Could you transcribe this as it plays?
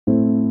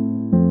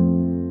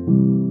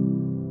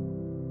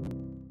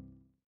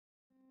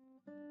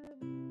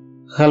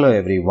Hello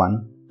everyone.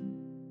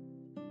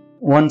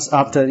 Once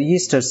after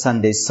Easter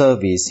Sunday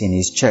service in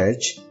his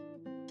church,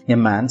 a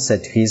man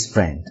said to his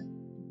friend,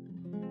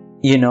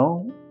 "You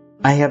know,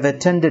 I have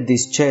attended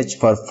this church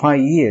for 5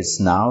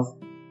 years now,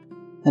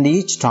 and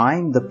each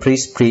time the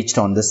priest preached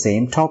on the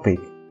same topic.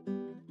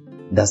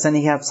 Doesn't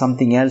he have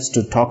something else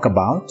to talk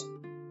about?"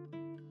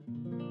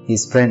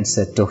 His friend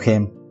said to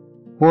him,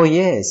 "Oh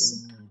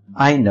yes,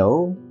 I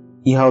know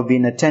you have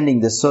been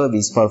attending the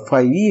service for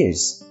 5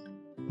 years,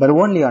 but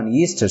only on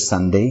Easter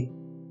Sunday,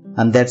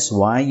 and that's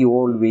why you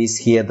always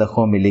hear the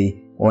homily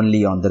only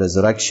on the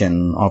resurrection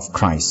of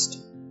Christ."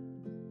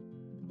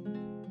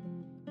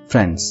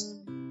 Friends,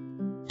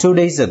 2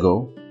 days ago,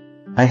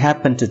 I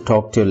happened to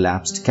talk to a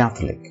lapsed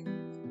Catholic.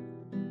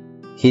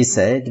 He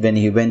said when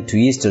he went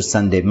to Easter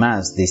Sunday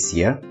Mass this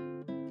year,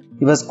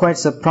 he was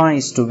quite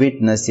surprised to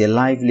witness a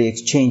lively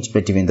exchange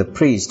between the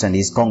priest and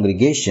his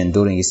congregation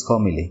during his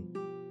homily.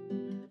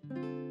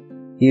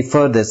 He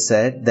further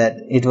said that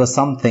it was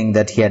something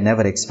that he had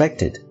never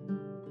expected.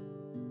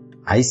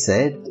 I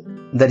said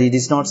that it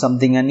is not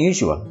something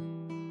unusual.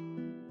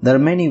 There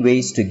are many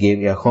ways to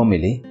give a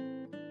homily.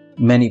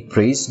 Many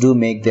priests do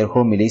make their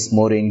homilies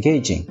more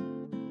engaging.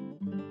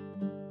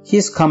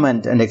 His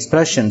comment and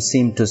expression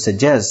seemed to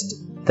suggest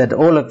that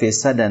all of a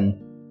sudden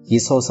he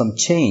saw some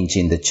change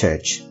in the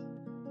church.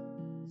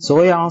 So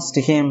I asked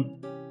him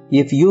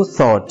if you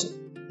thought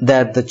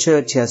that the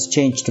church has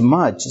changed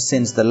much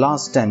since the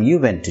last time you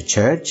went to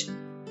church,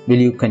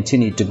 will you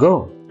continue to go?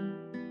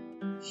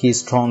 He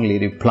strongly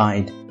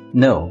replied,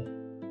 "No,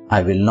 I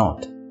will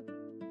not."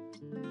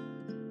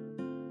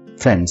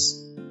 Friends,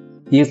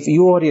 if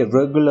you are a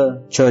regular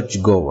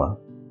churchgoer,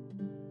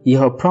 you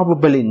have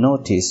probably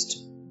noticed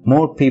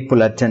more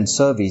people attend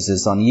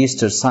services on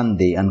Easter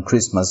Sunday and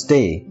Christmas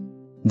Day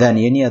than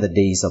any other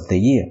days of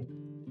the year.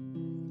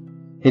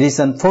 It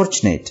is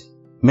unfortunate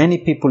many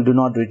people do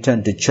not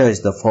return to church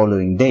the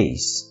following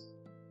days.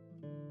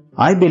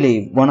 I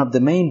believe one of the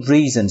main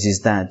reasons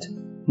is that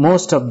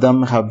most of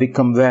them have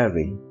become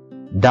wary,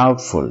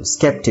 doubtful,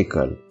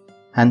 skeptical,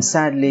 and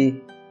sadly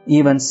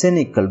even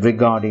cynical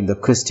regarding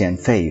the Christian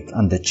faith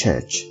and the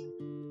church.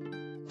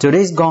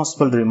 Today's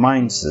gospel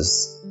reminds us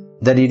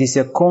that it is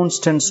a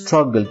constant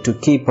struggle to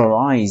keep our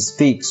eyes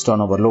fixed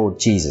on our Lord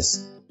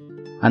Jesus,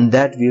 and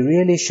that we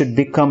really should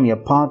become a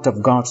part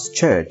of God's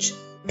church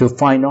to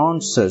find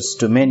answers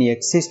to many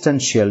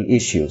existential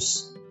issues.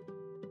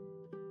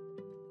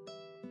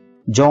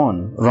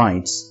 John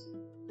writes,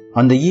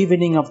 "On the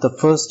evening of the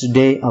first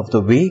day of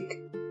the week,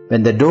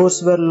 when the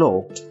doors were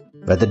locked,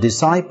 where the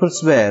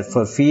disciples were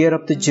for fear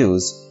of the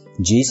Jews,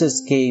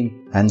 Jesus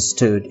came and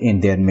stood in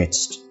their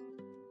midst."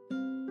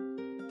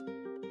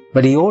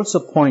 But he also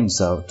points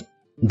out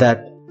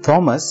that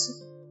Thomas,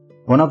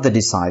 one of the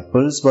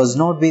disciples, was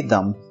not with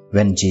them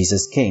when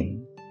Jesus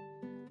came.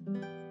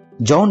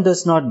 John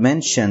does not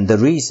mention the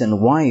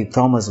reason why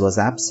Thomas was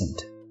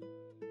absent.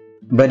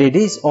 But it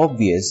is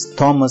obvious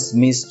Thomas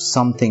missed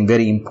something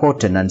very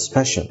important and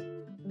special.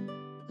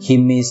 He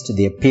missed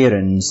the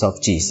appearance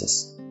of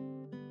Jesus.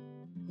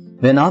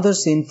 When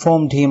others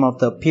informed him of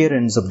the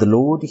appearance of the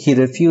Lord, he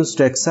refused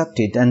to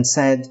accept it and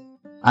said,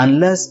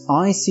 "Unless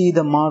I see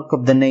the mark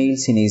of the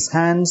nails in his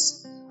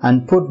hands,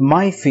 and put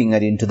my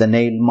finger into the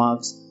nail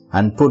marks,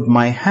 and put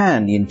my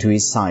hand into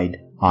his side,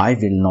 I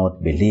will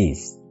not believe."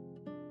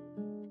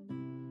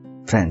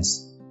 Friends,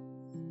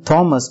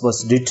 Thomas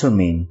was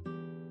determined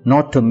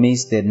not to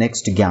miss their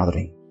next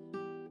gathering.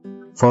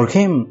 For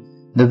him,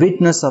 the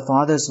witness of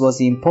others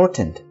was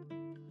important,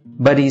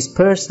 but his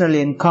personal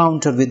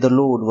encounter with the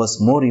Lord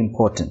was more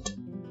important.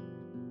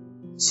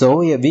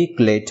 So, a week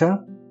later,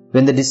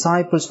 when the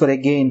disciples were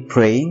again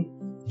praying,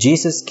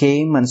 Jesus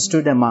came and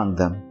stood among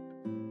them.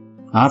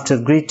 After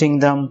greeting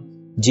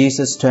them,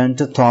 Jesus turned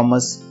to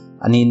Thomas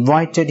and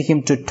invited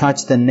him to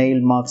touch the nail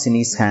marks in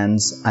his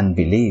hands and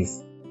believe.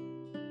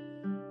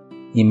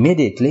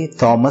 Immediately,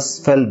 Thomas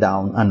fell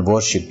down and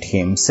worshipped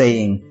him,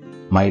 saying,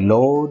 "My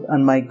Lord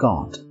and my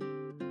God."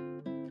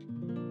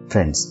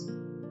 Friends,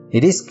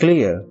 it is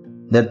clear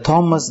that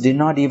Thomas did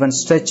not even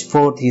stretch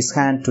forth his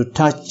hand to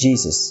touch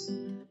Jesus.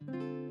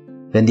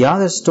 When the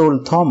others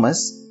told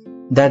Thomas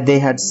that they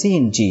had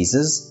seen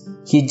Jesus,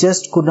 he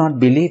just could not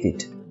believe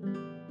it.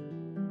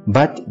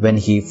 But when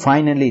he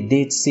finally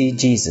did see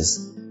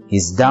Jesus,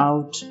 his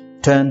doubt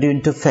turned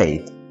into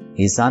faith,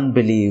 his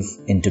unbelief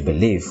into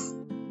belief.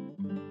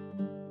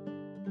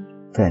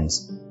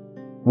 Friends,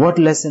 what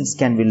lessons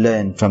can we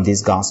learn from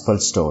this gospel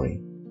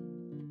story?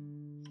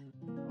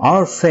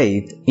 Our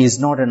faith is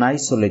not an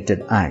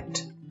isolated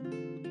act.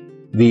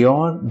 We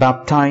are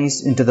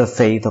baptized into the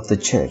faith of the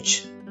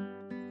church.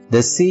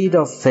 The seed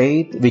of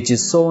faith which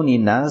is sown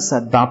in us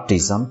at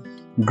baptism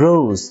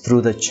grows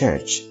through the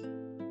church,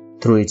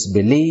 through its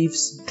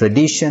beliefs,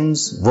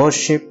 traditions,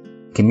 worship,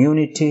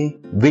 community,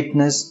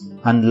 witness,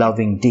 and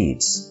loving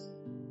deeds.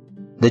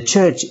 The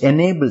church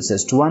enables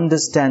us to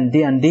understand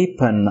and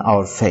deepen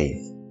our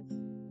faith.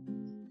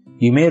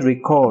 You may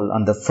recall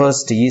on the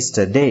first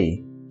Easter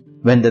day,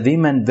 when the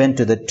women went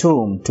to the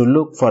tomb to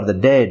look for the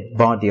dead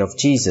body of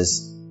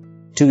Jesus,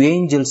 two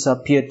angels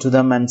appeared to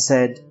them and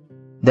said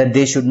that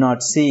they should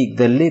not seek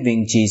the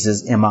living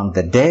Jesus among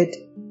the dead,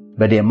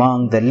 but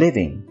among the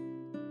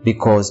living,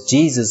 because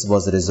Jesus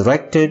was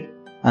resurrected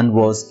and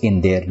was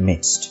in their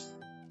midst.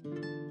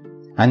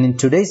 And in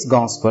today's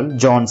Gospel,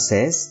 John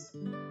says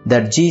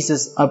that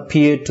Jesus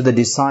appeared to the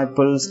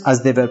disciples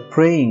as they were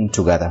praying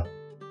together.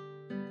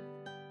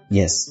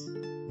 Yes,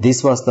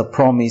 this was the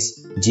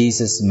promise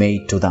Jesus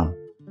made to them.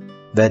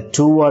 Where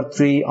 2 or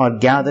 3 are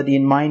gathered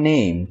in my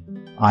name,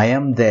 I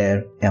am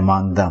there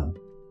among them.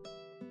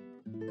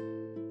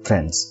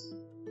 Friends,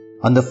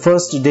 on the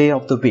first day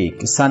of the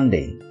week,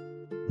 Sunday,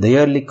 the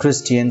early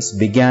Christians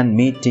began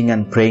meeting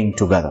and praying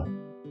together.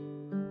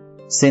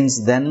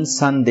 Since then,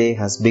 Sunday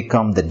has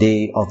become the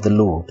day of the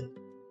Lord.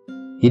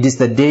 It is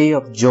the day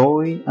of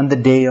joy and the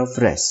day of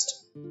rest.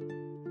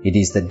 It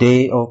is the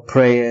day of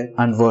prayer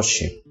and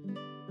worship.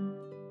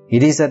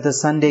 It is at the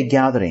Sunday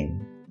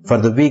gathering for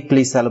the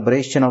weekly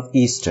celebration of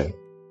Easter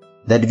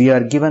that we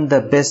are given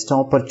the best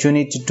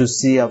opportunity to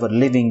see our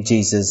living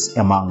Jesus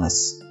among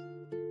us.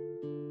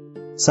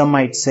 Some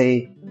might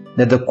say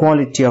that the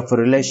quality of a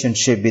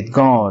relationship with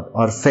God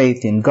or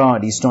faith in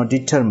God is not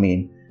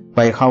determined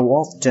by how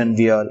often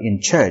we are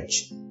in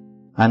church,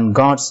 and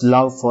God's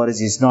love for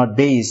us is not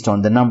based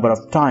on the number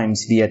of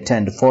times we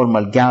attend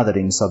formal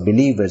gatherings of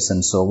believers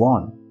and so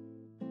on.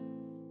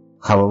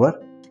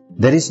 However,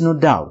 there is no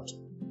doubt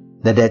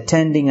that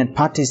attending and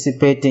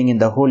participating in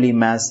the Holy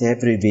Mass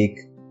every week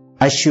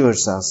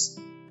assures us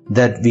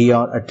that we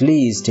are at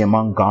least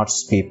among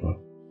God's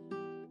people.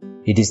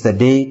 It is the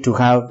day to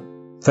have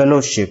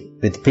fellowship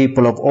with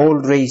people of all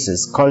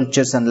races,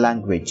 cultures and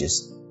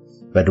languages,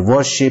 but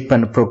worship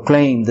and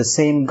proclaim the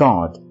same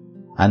God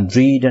and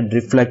read and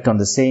reflect on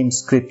the same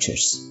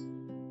scriptures.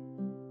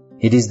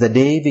 It is the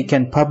day we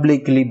can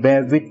publicly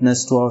bear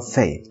witness to our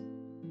faith.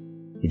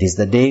 It is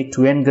the day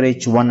to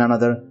encourage one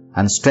another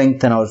and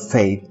strengthen our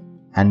faith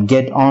and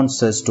get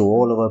answers to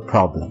all our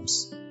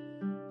problems.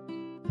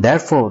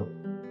 Therefore,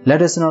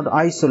 let us not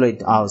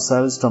isolate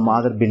ourselves from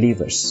other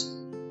believers.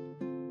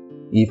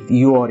 If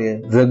you are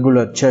a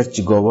regular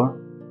churchgoer,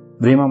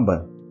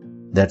 remember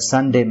that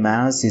Sunday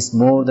Mass is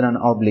more than an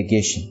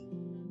obligation.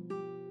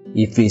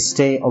 If we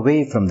stay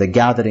away from the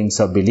gatherings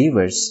of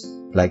believers,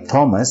 like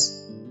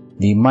Thomas,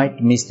 we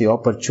might miss the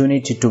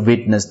opportunity to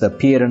witness the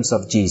appearance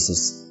of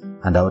Jesus,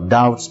 and our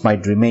doubts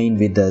might remain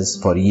with us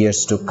for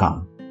years to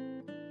come.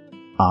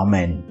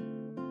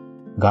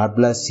 Amen. God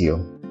bless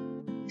you.